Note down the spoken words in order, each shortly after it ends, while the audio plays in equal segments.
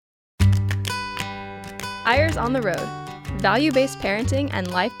Eyres on the Road, value-based parenting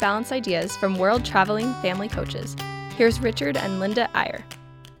and life balance ideas from world-traveling family coaches. Here's Richard and Linda Eyre.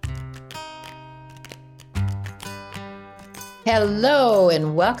 Hello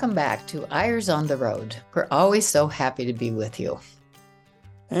and welcome back to Eyres on the Road. We're always so happy to be with you.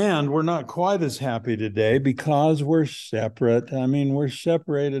 And we're not quite as happy today because we're separate. We're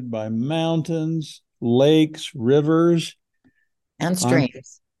separated by mountains, lakes, rivers, and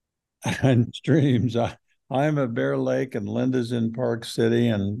streams. And streams. I'm at Bear Lake and Linda's in Park City.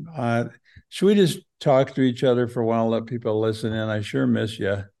 And should we just talk to each other for a while, let people listen in? I sure miss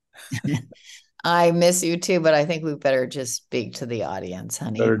you. I miss you too, but I think we better just speak to the audience,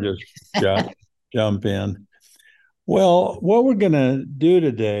 honey. Better just jump in. Well, what we're going to do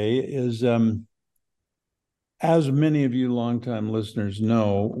today is, as many of you longtime listeners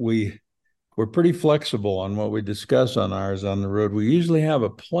know, we're pretty flexible on what we discuss on Eyres on the Road. We usually have a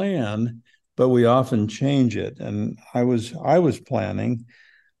plan, but we often change it. And I was planning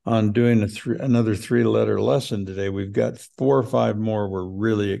on doing another 3-letter lesson today. We've got 4 or 5 more we're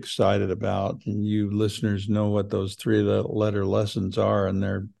really excited about, and you listeners know what those 3-letter lessons are, and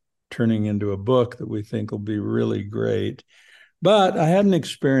they're turning into a book that we think will be really great. But I had an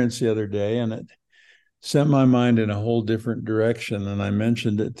experience the other day, and it sent my mind in a whole different direction. And I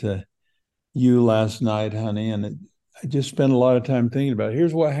mentioned it to you last night, honey, and I just spent a lot of time thinking about it.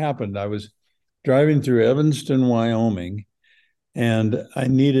 Here's what happened. I was driving through Evanston, Wyoming, and I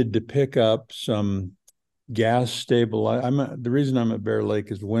needed to pick up some gas stabilizer. The reason I'm at Bear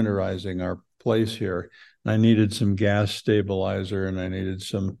Lake is winterizing our place here. I needed some gas stabilizer, and I needed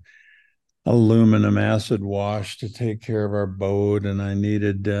some aluminum acid wash to take care of our boat, and I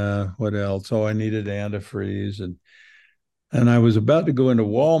needed what else? I needed antifreeze, and I was about to go into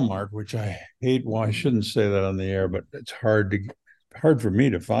Walmart, which I hate. Well, I shouldn't say that on the air, but it's hard for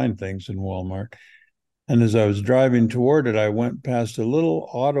me to find things in Walmart. And as I was driving toward it, I went past a little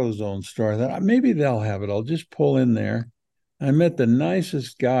AutoZone store. I thought, maybe they'll have it. I'll just pull in there. I met the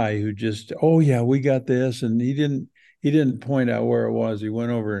nicest guy who just, oh yeah, we got this, and he didn't point out where it was. He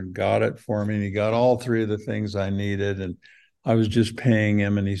went over and got it for me, and he got all 3 of the things I needed, and I was just paying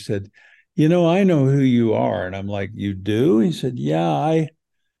him, and he said, I know who you are. And I'm like, you do? He said, yeah,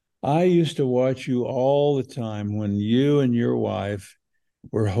 I used to watch you all the time when you and your wife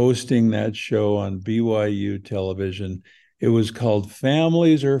were hosting that show on BYU television. It was called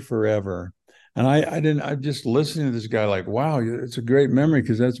Families Are Forever. And I'm just listening to this guy like, wow, it's a great memory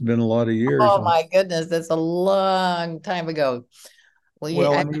because that's been a lot of years. Oh my goodness, that's a long time ago. Well,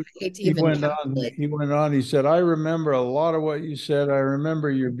 he went on. He said, I remember a lot of what you said. I remember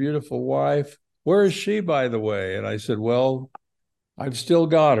your beautiful wife. Where is she, by the way? And I said, well, I've still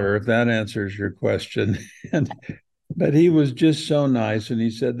got her, if that answers your question. But he was just so nice. And he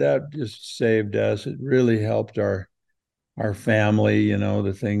said, that just saved us. It really helped our family,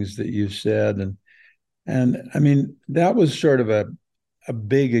 the things that you said. And that was sort of a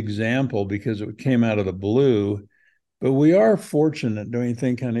big example because it came out of the blue. But we are fortunate, don't you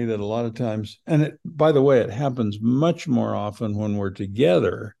think, honey, that a lot of times, and by the way, it happens much more often when we're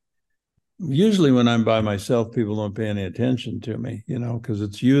together. Usually when I'm by myself, people don't pay any attention to me, because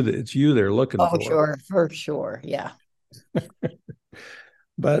it's you they're looking for. Oh, sure, for sure. Yeah.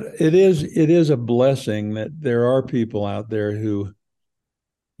 But it is a blessing that there are people out there who,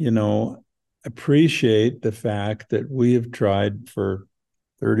 appreciate the fact that we have tried for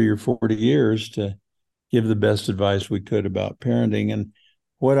 30 or 40 years to give the best advice we could about parenting. And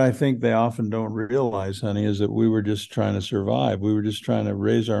what I think they often don't realize, honey, is that we were just trying to survive. We were just trying to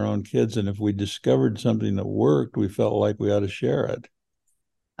raise our own kids. And if we discovered something that worked, we felt like we ought to share it.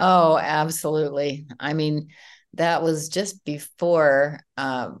 Oh, absolutely. That was just before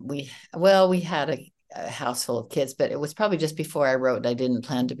we had a house full of kids, but it was probably just before I wrote I didn't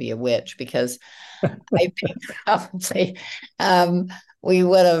plan to be a witch, because I think probably we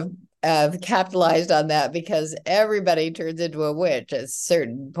would have capitalized on that, because everybody turns into a witch at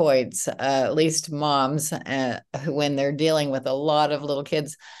certain points, at least moms, when they're dealing with a lot of little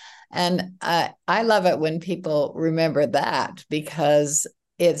kids. And I love it when people remember that, because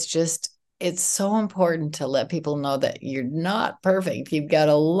it's so important to let people know that you're not perfect. You've got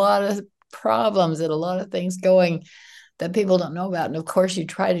a lot of problems and a lot of things going that people don't know about. And of course, you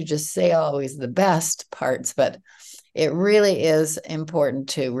try to just say always the best parts, but it really is important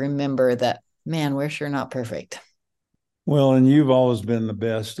to remember that, man, we're sure not perfect. Well, and you've always been the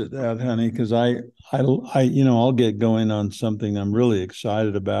best at that, honey, because I'll get going on something I'm really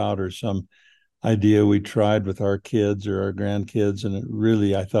excited about, or some idea we tried with our kids or our grandkids,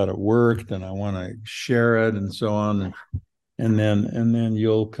 and I thought it worked, and I want to share it and so on. and then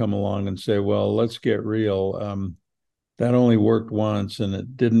you'll come along and say, well, let's get real. That only worked once and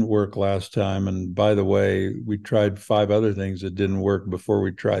it didn't work last time. And by the way, we tried 5 other things that didn't work before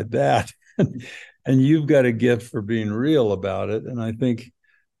we tried that. And you've got a gift for being real about it. And I think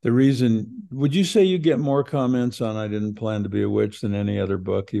the reason, would you say you get more comments on I Didn't Plan to Be a Witch than any other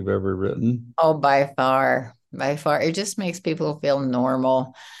book you've ever written? Oh, by far, by far. It just makes people feel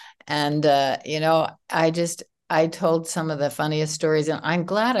normal. And, I told some of the funniest stories, and I'm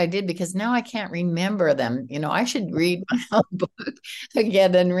glad I did because now I can't remember them. I should read my own book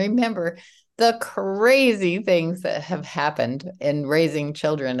again and remember the crazy things that have happened in raising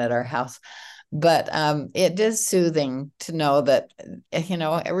children at our house. But it is soothing to know that,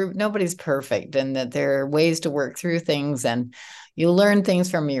 nobody's perfect and that there are ways to work through things, and you learn things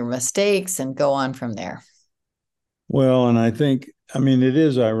from your mistakes and go on from there. Well, and I mean, it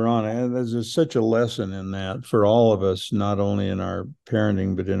is ironic. There's such a lesson in that for all of us, not only in our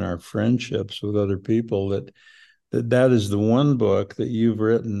parenting, but in our friendships with other people, that is the one book that you've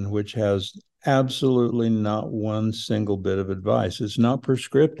written which has absolutely not one single bit of advice. It's not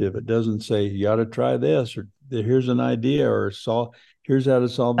prescriptive. It doesn't say you got to try this, or here's an idea, or here's how to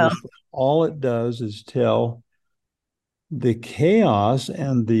solve Oh. this. All it does is tell the chaos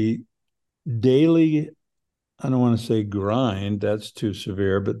and the daily, I don't want to say grind, that's too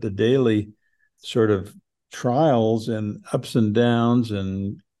severe, but the daily sort of trials and ups and downs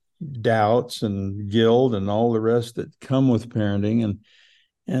and doubts and guilt and all the rest that come with parenting.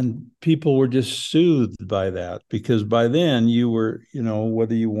 And people were just soothed by that, because by then you were,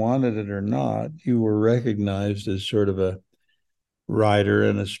 whether you wanted it or not, you were recognized as sort of a writer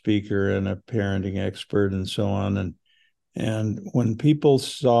and a speaker and a parenting expert and so on. And when people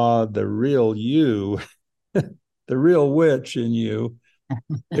saw the real you, the real witch in you,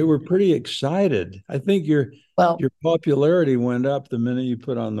 they were pretty excited. I think your Well, popularity went up the minute you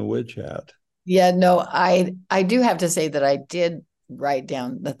put on the witch hat. yeah, no, I do have to say that I did write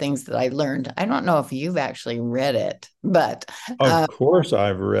down the things that I learned. I don't know if you've actually read it, but Of course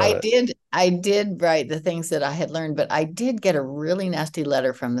I've read it. I did write the things that I had learned, but I did get a really nasty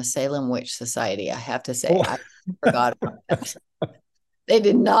letter from the Salem Witch Society. I have to say, Oh. I forgot about that. They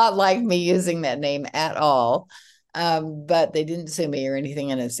did not like me using that name at all. But they didn't sue me or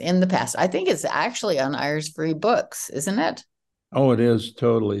anything, and it's in the past. I think it's actually on Eyres Free Books, isn't it? Oh, it is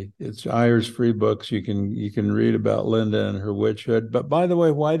totally. It's Eyres Free Books. You can read about Linda and her witchhood. But by the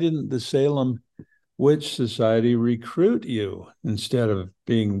way, why didn't the Salem Witch Society recruit you instead of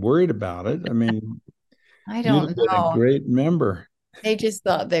being worried about it? I mean, I you'd have don't been a know. great member. They just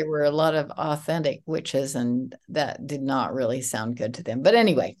thought they were a lot of authentic witches, and that did not really sound good to them. But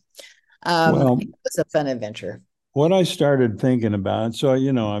anyway, Well, it was a fun adventure. what I started thinking about, so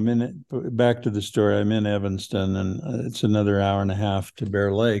I'm back to the story. I'm in Evanston, and it's another hour and a half to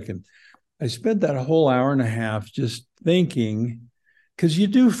Bear Lake, and I spent that whole hour and a half just thinking, because you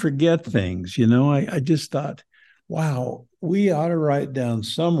do forget things. I just thought, wow, we ought to write down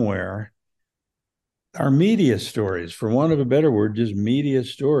somewhere our media stories, for want of a better word, just media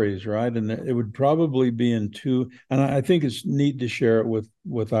stories, right? And it would probably be in two. And I think it's neat to share it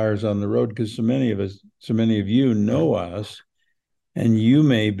with Eyres on the Road, because so many of you know us, and you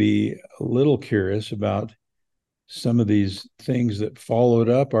may be a little curious about some of these things that followed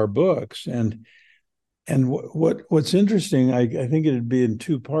up our books. And what's interesting, I think it'd be in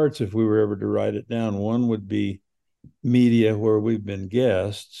two parts if we were ever to write it down. One would be media where we've been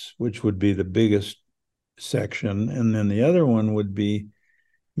guests, which would be the biggest section. And then the other one would be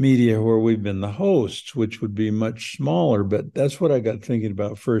media where we've been the hosts, which would be much smaller. But that's what I got thinking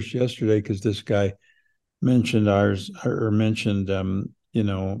about first yesterday, because this guy mentioned ours, or mentioned,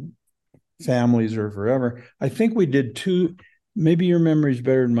 families are forever. I think we did two, maybe your memory's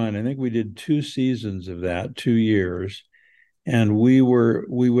better than mine. I think we did 2 seasons of that, 2 years. And we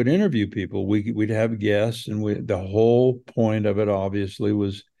would interview people. We'd have guests, and the whole point of it obviously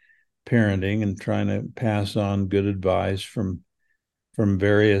was parenting and trying to pass on good advice from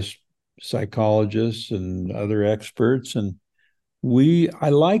various psychologists and other experts. And I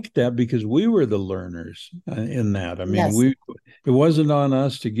liked that because we were the learners in that. I mean, Yes. it wasn't on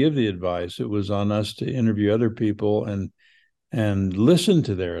us to give the advice. It was on us to interview other people and listen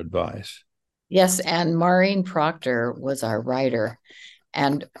to their advice. Yes. And Maureen Proctor was our writer.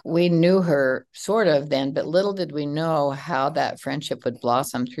 And we knew her sort of then, but little did we know how that friendship would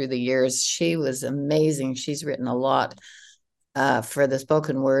blossom through the years. She was amazing. She's written a lot for the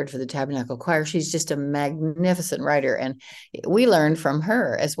spoken word, for the Tabernacle Choir. She's just a magnificent writer. And we learned from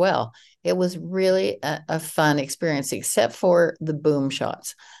her as well. It was really a fun experience, except for the boom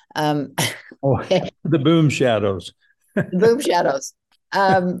shots. Oh, the boom shadows. Boom shadows.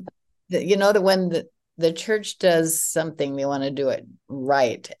 You know, when the church does something, they want to do it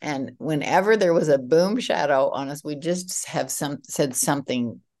right. And whenever there was a boom shadow on us, we just have said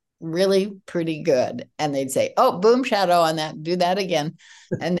something really pretty good. And they'd say, "Oh, boom shadow on that, do that again."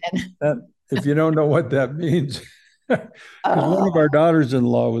 And then If you don't know what that means, because one of our oh,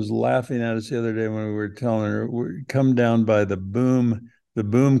 daughters-in-law was laughing at us the other day when we were telling her, come down by the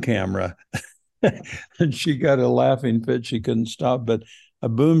boom camera. And she got a laughing fit. She couldn't stop. But a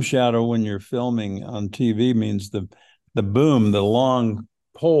boom shadow when you're filming on TV means the boom, the long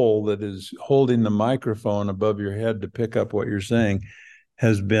pole that is holding the microphone above your head to pick up what you're saying,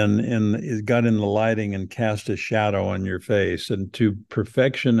 got in the lighting and cast a shadow on your face. And to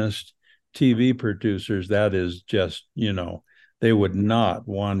perfectionist TV producers, that is just, they would not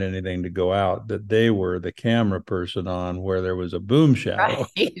want anything to go out that they were the camera person on where there was a boom shadow.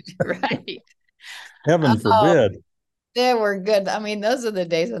 right, right. Heaven Oh, forbid. they were good. I mean, those are the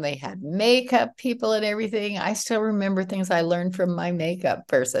days when they had makeup people and everything. I still remember things I learned from my makeup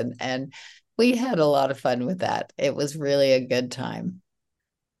person, and we had a lot of fun with that. It was really a good time.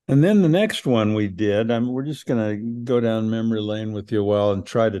 And then the next one we did, we're just going to go down memory lane with you a while and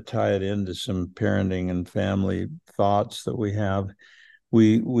try to tie it into some parenting and family thoughts that we have.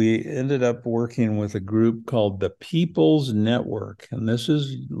 We ended up working with a group called the People's Network, and this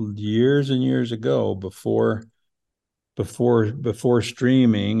is years and years ago, before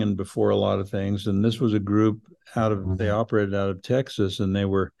streaming and before a lot of things. And this was a group they operated out of Texas, and they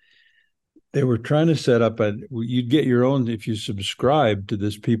were trying to set up you'd get your own, if you subscribe to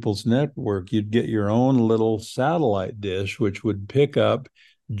this People's Network, you'd get your own little satellite dish, which would pick up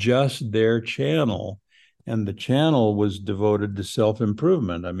just their channel. And the channel was devoted to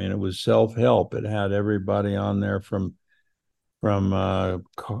self-improvement. I mean, it was self-help. It had everybody on there from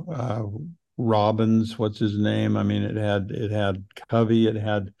Robbins, what's his name? I mean, it had Covey, it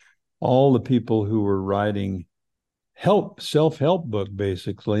had all the people who were writing self-help book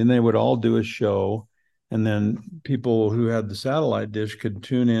basically, and they would all do a show, and then people who had the satellite dish could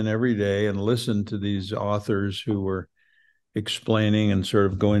tune in every day and listen to these authors who were explaining and sort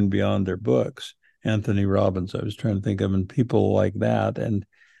of going beyond their books. Anthony Robbins, I was trying to think of, and people like that. And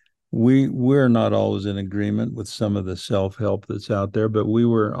we're not always in agreement with some of the self-help that's out there, but we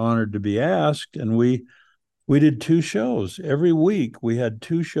were honored to be asked, and we did two shows every week. We had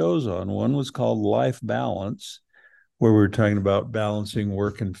two shows on. One was called Life Balance, where we were talking about balancing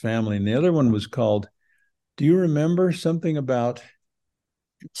work and family. And the other one was called, do you remember something about,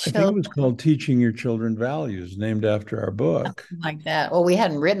 I think it was Children called Teaching Your Children Values, named after our book. like that. Well, we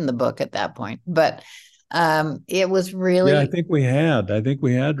hadn't written the book at that point, but it was Yeah, I really, think we had. I think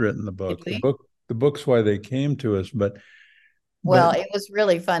we had written the did book. The we? book, the book's why they came to us. But Well, it was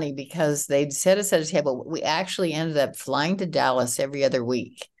really funny because they'd set us at a table. We actually ended up flying to Dallas every other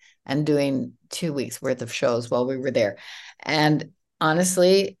week and doing 2 weeks worth of shows while we were there. And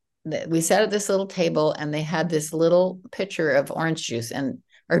honestly, we sat at this little table and they had this little pitcher of orange juice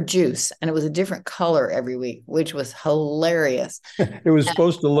or juice, and it was a different color every week, which was hilarious. it was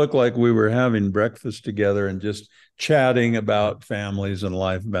supposed to look like we were having breakfast together and just chatting about families and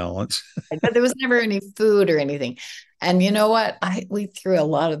life balance. But there was never any food or anything. And you know what? We threw a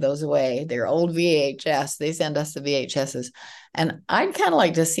lot of those away. They're old VHS. They send us the VHSs. And I'd kind of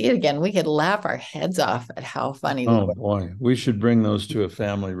like to see it again. We could laugh our heads off at how funny we Oh were. boy, we should bring those to a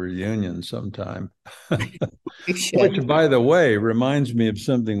family reunion sometime. We should. Which, by the way, reminds me of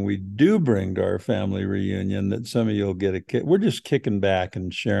something we do bring to our family reunion that some of you will get a kick. We're just kicking back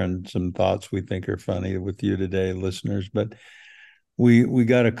and sharing some thoughts we think are funny with you today, listeners. But we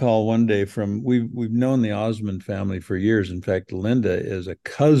got a call one day from we've known the Osmond family for years. In fact, Linda is a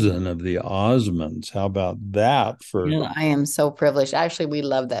cousin of the Osmonds. How about that for Yeah, I am so privileged. Actually, we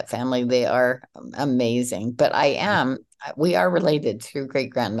love that family. They are amazing. But we are related through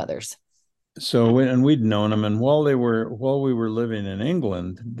great grandmothers. and we'd known them, and while we were living in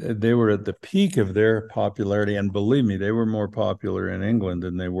England, they were at the peak of their popularity, and believe me, they were more popular in England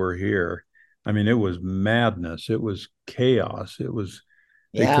than they were here. I mean, it was madness, it was chaos, it was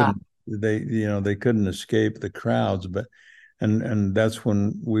they Yeah, couldn't they couldn't escape the crowds. But and that's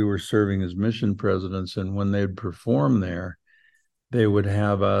when we were serving as mission presidents, and when they'd perform there, they would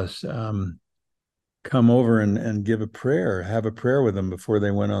have us come over and have a prayer with them before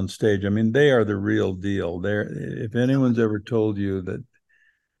they went on stage. I mean, they are the real deal. If anyone's ever told you that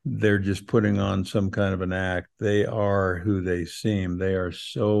they're just putting on some kind of an act, they are who they seem. They are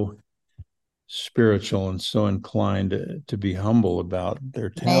so spiritual and so inclined to be humble about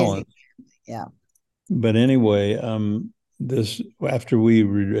their amazing. talent. Yeah. But anyway, this after we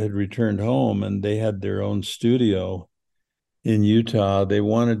had returned home and they had their own studio, in Utah, they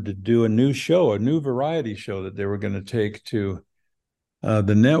wanted to do a new show, a new variety show that they were going to take to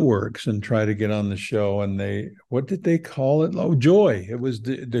the networks and try to get on the show. And what did they call it? Oh, Joy. It was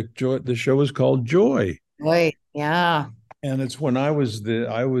the Joy. The show was called Joy. Boy, yeah. And it's when I was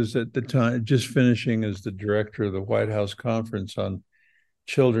at the time just finishing as the director of the White House Conference on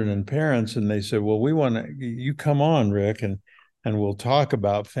Children and Parents, and they said, "Well, we want you come on, Rick, and we'll talk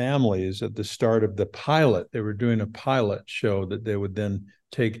about families." At the start of the pilot, they were doing a pilot show that they would then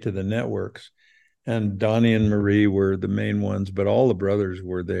take to the networks, and Donnie and Marie were the main ones, but all the brothers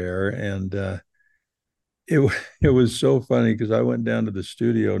were there, and it it was so funny because I went down to the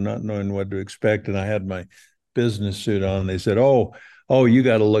studio not knowing what to expect, and I had my business suit on. They said, "Oh, you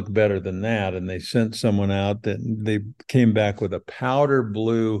got to look better than that," and they sent someone out that they came back with a powder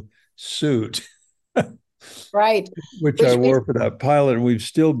blue suit, Right. which I wore for that pilot, and we've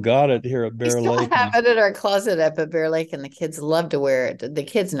still got it here at We Bear still Lake. have it in our closet up at Bear Lake, and the kids love to wear it. The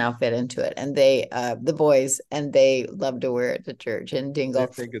kids now fit into it, and the boys, and they love to wear it to church and They dingle.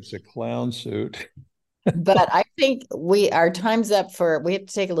 think it's a clown suit. But I think our time's up we have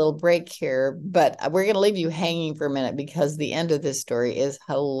to take a little break here, but we're going to leave you hanging for a minute because the end of this story is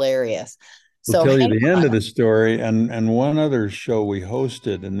hilarious. We'll So tell you hang the end on. of the story and one other show we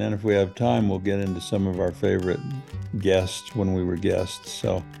hosted, and then if we have time, we'll get into some of our favorite guests when we were guests.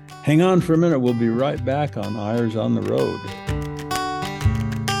 So hang on for a minute. We'll be right back on Eyres on the Road.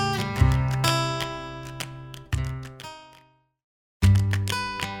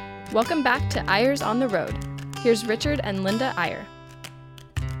 Welcome back to Eyres on the Road. Here's Richard and Linda Eyre.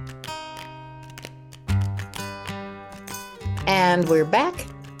 And we're back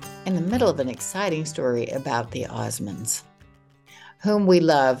in the middle of an exciting story about the Osmonds, whom we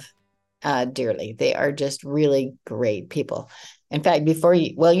love dearly. They are just really great people. In fact,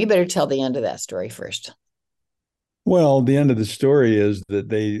 you better tell the end of that story first. Well, the end of the story is that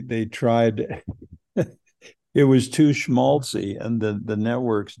they tried. It was too schmaltzy, and the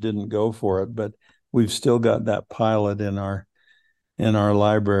networks didn't go for it. But we've still got that pilot in our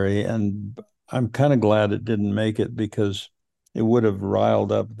library, and I'm kind of glad it didn't make it because it would have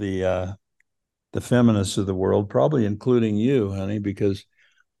riled up the feminists of the world, probably including you, honey, because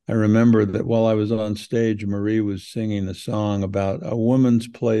I remember that while I was on stage, Marie was singing a song about a woman's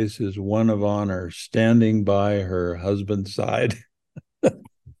place is one of honor, standing by her husband's side.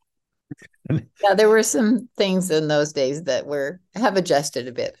 Yeah, there were some things in those days that have adjusted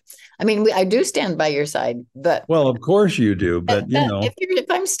a bit. I mean, I do stand by your side, but Well, of course you do, but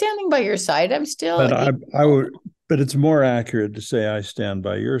if I'm standing by your side, I'm still. But I would, but it's more accurate to say I stand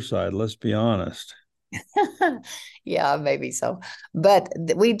by your side. Let's be honest. Yeah, maybe so. But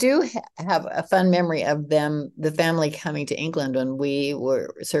we do have a fun memory of the family coming to England when we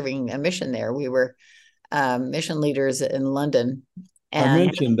were serving a mission there. We were mission leaders in London. I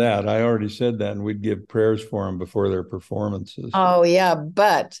mentioned that. I already said that, and we'd give prayers for them before their performances. Oh, yeah.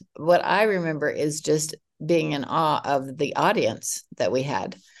 But what I remember is just being in awe of the audience that we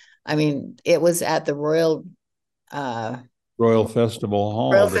had. I mean, it was at the Royal Festival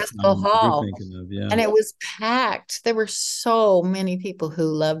Hall. Royal Festival Hall. Yeah. And it was packed. There were so many people who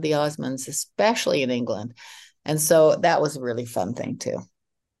loved the Osmonds, especially in England. And so that was a really fun thing, too.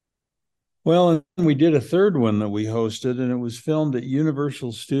 Well, and we did a third one that we hosted, and it was filmed at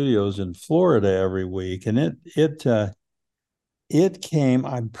Universal Studios in Florida every week. And it came,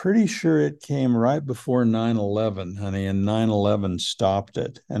 I'm pretty sure it came right before 9/11, honey, and 9/11 stopped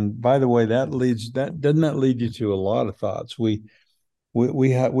it. And by the way, doesn't that lead you to a lot of thoughts? We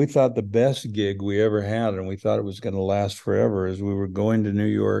thought the best gig we ever had, and we thought it was going to last forever, is we were going to New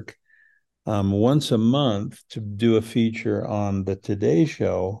York once a month to do a feature on the Today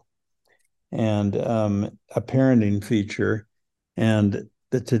Show and a parenting feature. And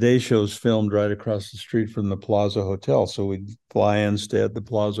the Today Show's filmed right across the street from the Plaza Hotel. So we'd fly in, stay at the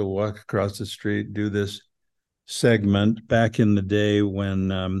Plaza, walk across the street, do this segment back in the day when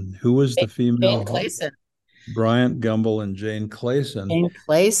who was the female? Jane Clayson. Bryant Gumbel and Jane Clayson. Jane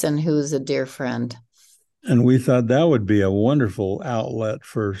Clayson, who's a dear friend. And we thought that would be a wonderful outlet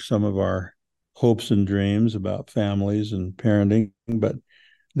for some of our hopes and dreams about families and parenting. But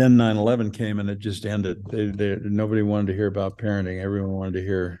then 9/11 came and it just ended. Nobody wanted to hear about parenting. Everyone wanted to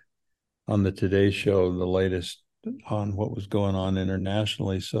hear on the Today Show the latest on what was going on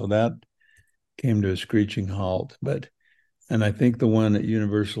internationally. So that came to a screeching halt. And I think the one at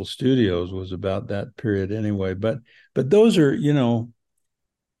Universal Studios was about that period anyway. But those are,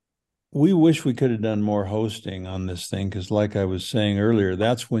 we wish we could have done more hosting on this thing because, like I was saying earlier,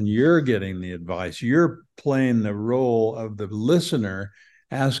 that's when you're getting the advice. You're playing the role of the listener,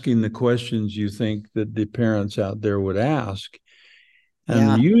 asking the questions you think that the parents out there would ask. And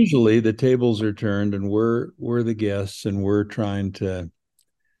Yeah. usually the tables are turned and we're the guests and we're trying to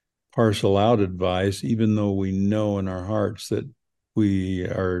parcel out advice, even though we know in our hearts that we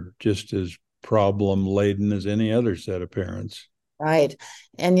are just as problem laden as any other set of parents. Right.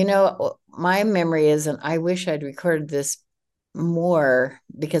 And my memory is, and I wish I'd recorded this more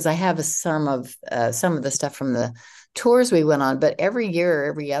because I have some of the stuff from the tours we went on, but every year,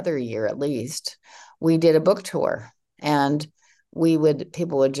 every other year at least, we did a book tour, and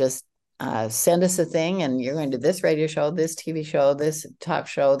people would just send us a thing, and you're going to this radio show, this TV show, this talk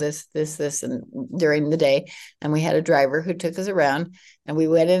show, this, and during the day, and we had a driver who took us around, and we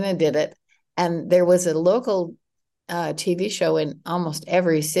went in and did it, and there was a local TV show in almost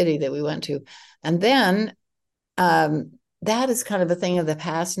every city that we went to, and then that is kind of a thing of the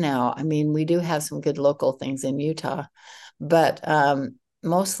past now. I mean, we do have some good local things in Utah, but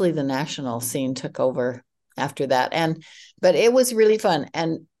mostly the national scene took over after that. But it was really fun.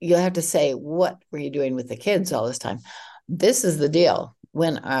 And you'll have to say, what were you doing with the kids all this time? This is the deal.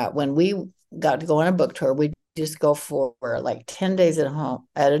 When we got to go on a book tour, we just go for like 10 days at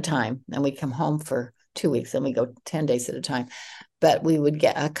a time, and we come home for 2 weeks, and we go 10 days at a time. But we would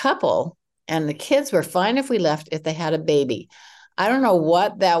get a couple, and the kids were fine if we left if they had a baby. I don't know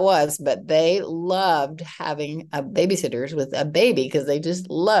what that was, but they loved having babysitters with a baby because they just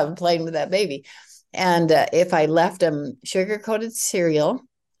loved playing with that baby. And if I left them sugar-coated cereal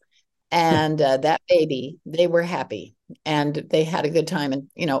and that baby, they were happy and they had a good time. And,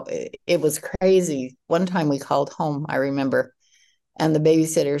 it was crazy. One time we called home, I remember, and the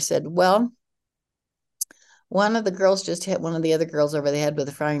babysitter said, well, one of the girls just hit one of the other girls over the head with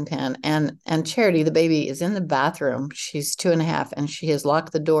a frying pan. And Charity, the baby, is in the bathroom. She's 2.5, and she has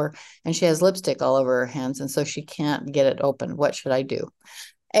locked the door, and she has lipstick all over her hands, and so she can't get it open. What should I do?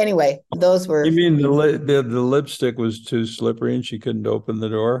 Anyway, those were... You mean the lipstick was too slippery and she couldn't open the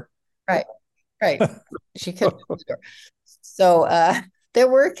door? Right. She couldn't open the door. So there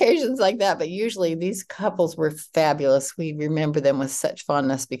were occasions like that, but usually these couples were fabulous. We remember them with such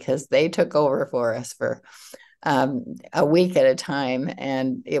fondness because they took over for us for a week at a time,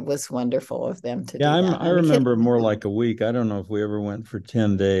 and it was wonderful of them to do that. I remember more like a week. I don't know if we ever went for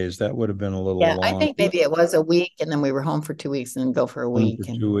 10 days. That would have been a little long. I think maybe it was a week, and then we were home for 2 weeks and then go for a Home week.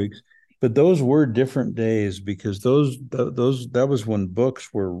 for 2 weeks. But those were different days because that was when books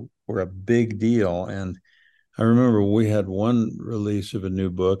were a big deal. And I remember we had one release of a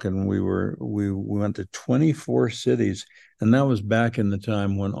new book, and we went to 24 cities, and that was back in the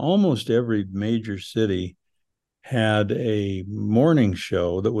time when almost every major city had a morning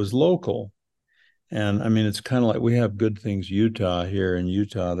show that was local. And I mean, it's kind of like we have Good Things Utah here in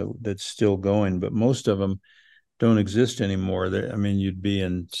Utah that's still going, but most of them don't exist anymore. I mean, you'd be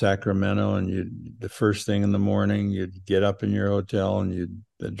in Sacramento, and the first thing in the morning, you'd get up in your hotel, and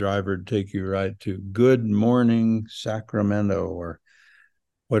the driver would take you right to Good Morning Sacramento or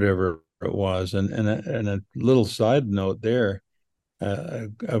whatever it was. And a little side note there,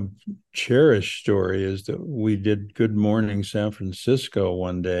 a cherished story is that we did Good Morning San Francisco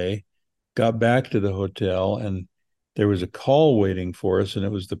one day, got back to the hotel, and there was a call waiting for us, and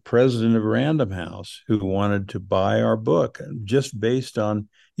it was the president of Random House who wanted to buy our book just based on,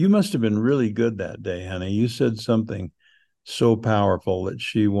 you must have been really good that day, honey. You said something so powerful that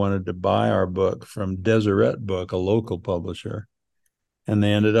she wanted to buy our book from Deseret Book, a local publisher, and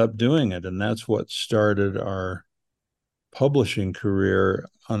they ended up doing it. And that's what started our publishing career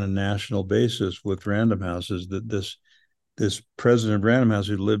on a national basis with Random House, is that this president of Random House,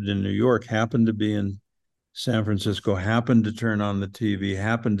 who lived in New York, happened to be in San Francisco, happened to turn on the TV,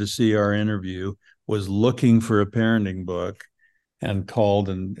 happened to see our interview, was looking for a parenting book, and called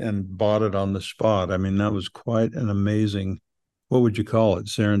and bought it on the spot. I mean, that was quite an amazing, what would you call it,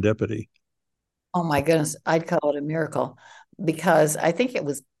 serendipity? Oh my goodness, I'd call it a miracle because I think it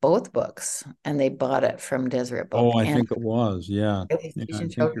was both books, and they bought it from Deseret Book. Oh, I And think it was. Yeah. it was Yeah, I teaching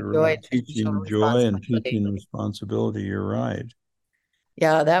think children you're joy, right. teaching children Teaching joy and responsibility. teaching responsibility. You're right.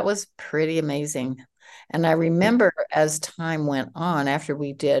 Yeah, that was pretty amazing. And I remember as time went on, after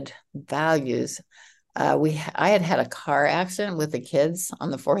we did values, I had a car accident with the kids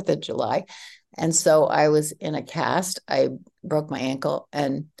on the 4th of July. And so I was in a cast. I broke my ankle,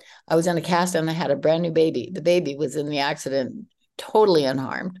 and I was in a cast, and I had a brand new baby. The baby was in the accident totally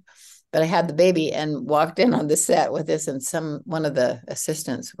unharmed, but I had the baby and walked in on the set with this, and one of the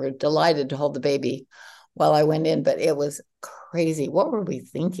assistants were delighted to hold the baby while I went in, but it was crazy. What were we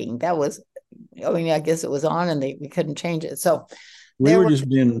thinking? I mean, I guess it was on, and we couldn't change it. So We there were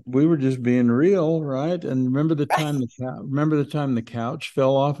were just being real, right? And right. remember the time the couch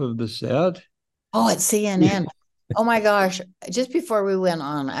fell off of the set? Oh, at CNN. Oh my gosh. Just before we went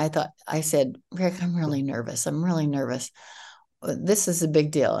on, I said, Rick, I'm really nervous. I'm really nervous. This is a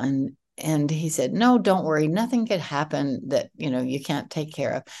big deal. And he said, no, don't worry. Nothing could happen that, you can't take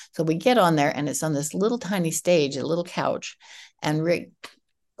care of. So we get on there and it's on this little tiny stage, a little couch. And Rick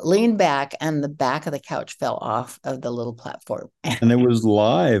leaned back and the back of the couch fell off of the little platform. And it was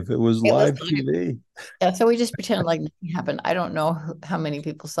live. It was It was live TV. yeah, so we just pretended like nothing happened. I don't know how many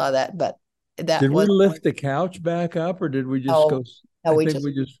people saw that, but that Did we was lift the couch back up or did we just no, go? no, I think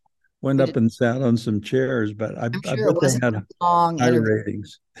we just went we up just and sat on some chairs, but I'm I sure it bet they wasn't had a long high interview.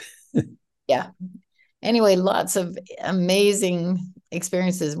 ratings. Yeah. Anyway, lots of amazing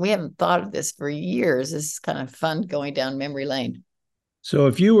experiences. We haven't thought of this for years. This is kind of fun going down memory lane. So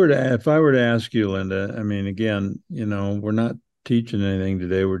if I were to ask you, Linda, I mean, again, we're not teaching anything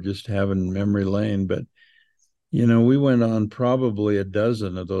today. We're just having memory lane, but we went on probably a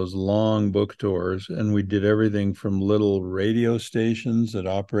dozen of those long book tours, and we did everything from little radio stations that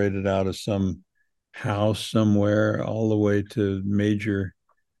operated out of some house somewhere, all the way to major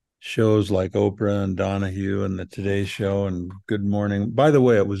shows like Oprah and Donahue and the Today Show and Good Morning. By the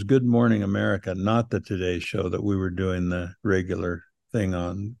way, it was Good Morning America, not the Today Show that we were doing the regular thing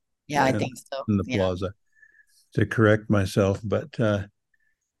on Yeah, I think so. in the Yeah. plaza, to correct myself. But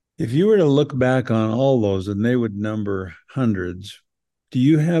if you were to look back on all those, and they would number hundreds, do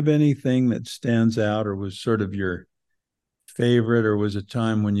you have anything that stands out or was sort of your favorite, or was a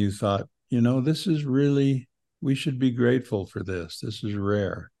time when you thought, this is really, we should be grateful for this? This is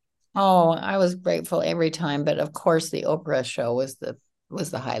rare. Oh, I was grateful every time, but of course the Oprah show was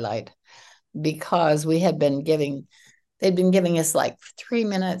the highlight because they'd been giving us like 3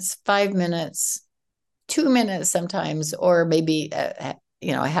 minutes, 5 minutes, 2 minutes sometimes, or maybe a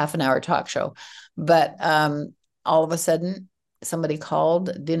half an hour talk show. But all of a sudden, somebody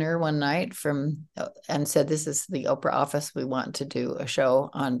called dinner one night and said, "This is the Oprah office. We want to do a show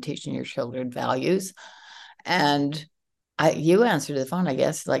on teaching your children values." And you answered the phone, I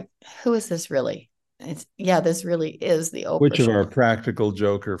guess. Like, who is this really? This really is the Oprah Which of show. our practical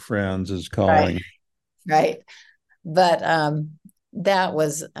joker friends is Right, calling? right. But that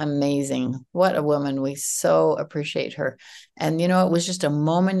was amazing. What a woman. We so appreciate her. And it was just a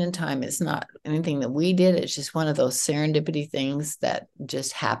moment in time. It's not anything that we did. It's just one of those serendipity things that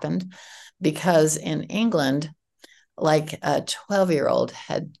just happened because in England, like a 12-year-old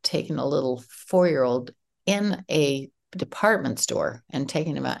had taken a little 4-year-old in a department store and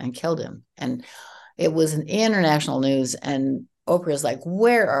taken him out and killed him. And it was an international news. And Oprah's like,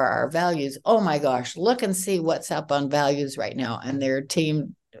 where are our values? Oh my gosh, look and see what's up on values right now. And their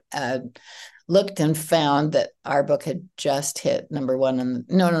team looked and found that our book had just hit number one. And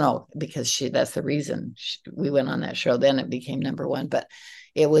no, because that's the reason we went on that show. Then it became number one, but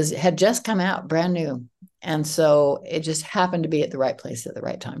had just come out brand new. And so it just happened to be at the right place at the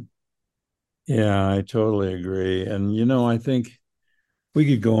right time. Yeah, I totally agree. And, I think we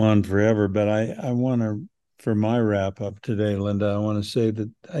could go on forever, but I want to, for my wrap up today, Linda, I want to say that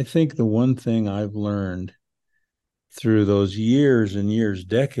I think the one thing I've learned through those years and years,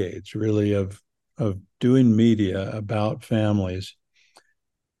 decades really of doing media about families,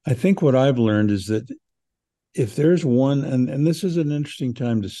 I think what I've learned is that if there's one, and this is an interesting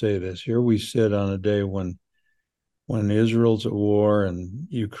time to say this, here we sit on a day when Israel's at war and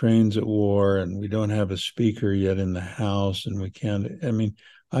Ukraine's at war, and we don't have a speaker yet in the House, and we can't. I mean,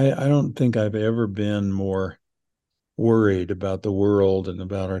 I don't think I've ever been more worried about the world and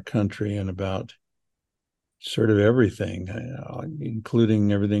about our country and about sort of everything,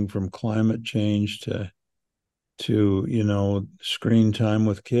 including everything from climate change to screen time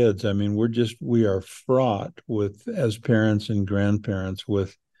with kids. I mean, we are fraught with, as parents and grandparents,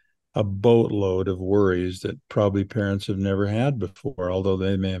 with a boatload of worries that probably parents have never had before, although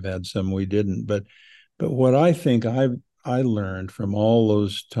they may have had some we didn't. But what I think I learned from all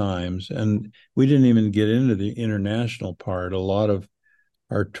those times, and we didn't even get into the international part. A lot of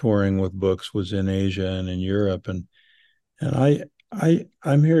our touring with books was in Asia and in Europe, and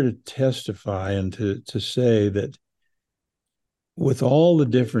I'm here to testify and to say that with all the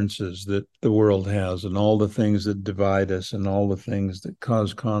differences that the world has and all the things that divide us and all the things that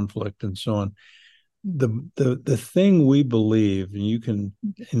cause conflict and so on, the thing we believe, and you can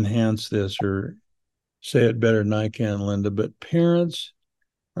enhance this or say it better than I can, Linda, but parents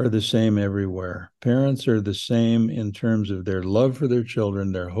are the same everywhere. Parents are the same in terms of their love for their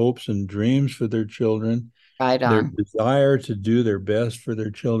children, their hopes and dreams for their children, Right their on. desire to do their best for their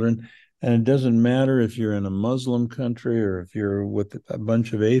children. And it doesn't matter if you're in a Muslim country or if you're with a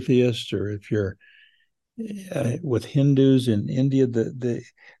bunch of atheists or if you're with Hindus in India, the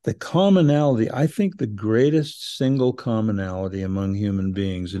commonality, I think the greatest single commonality among human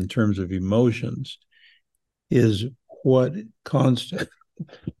beings in terms of emotions is what constitutes,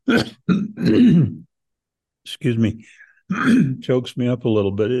 excuse me, chokes me up a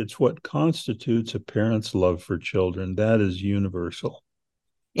little bit. It's what constitutes a parent's love for children. That is universal.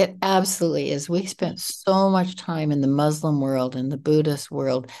 It absolutely is. We spent so much time in the Muslim world and the Buddhist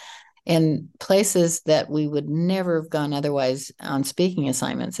world in places that we would never have gone otherwise on speaking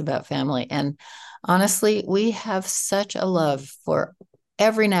assignments about family. And honestly, we have such a love for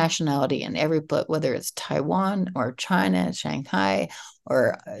every nationality and every, whether it's Taiwan or China, Shanghai,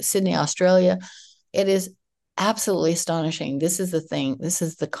 or Sydney, Australia. It is absolutely astonishing. This is the thing. This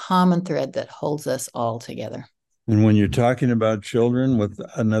is the common thread that holds us all together. And when you're talking about children with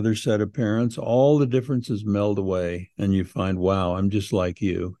another set of parents, all the differences meld away and you find, wow, I'm just like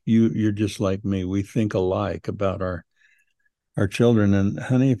you. You're just like me. We think alike about our children. And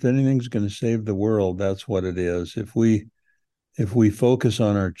honey, if anything's going to save the world, that's what it is. If we focus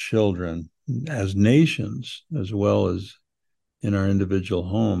on our children as nations, as well as in our individual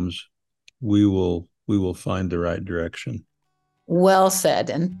homes, we will find the right direction. Well said.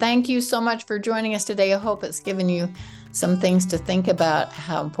 And thank you so much for joining us today. I hope it's given you some things to think about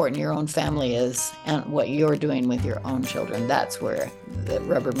how important your own family is and what you're doing with your own children. That's where the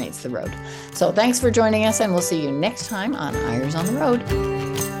rubber meets the road. So thanks for joining us, and we'll see you next time on Eyres on the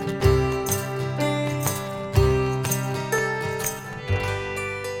Road.